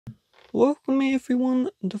Welcome everyone.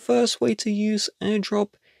 The first way to use AirDrop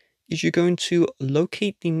is you're going to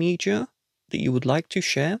locate the media that you would like to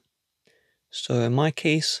share. So in my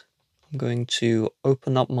case, I'm going to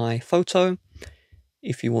open up my photo.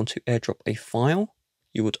 If you want to AirDrop a file,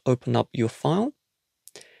 you would open up your file.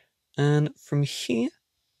 And from here,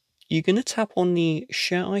 you're going to tap on the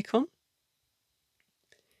share icon.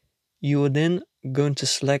 You are then going to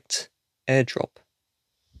select AirDrop.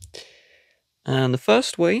 And the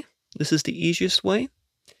first way, this is the easiest way,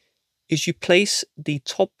 is you place the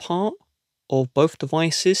top part of both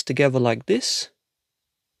devices together like this.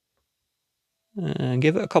 And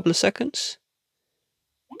give it a couple of seconds.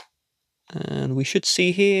 And we should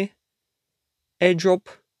see here AirDrop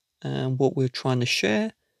and what we're trying to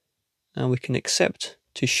share. And we can accept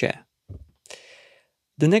to share.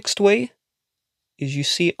 The next way is you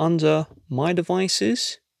see under My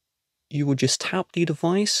Devices, you will just tap the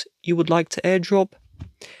device you would like to AirDrop.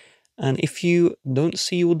 And if you don't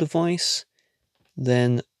see your device,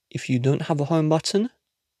 then if you don't have a home button,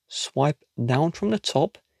 swipe down from the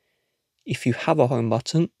top. If you have a home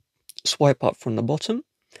button, swipe up from the bottom.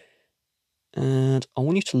 And I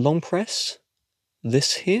want you to long press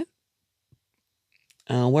this here.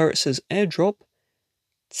 And where it says AirDrop,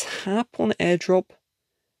 tap on AirDrop,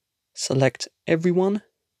 select everyone.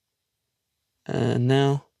 And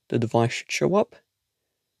now the device should show up.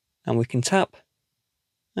 And we can tap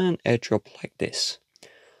and AirDrop like this.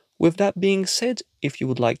 With that being said, if you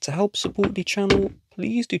would like to help support the channel,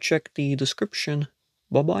 please do check the description.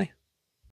 Bye bye.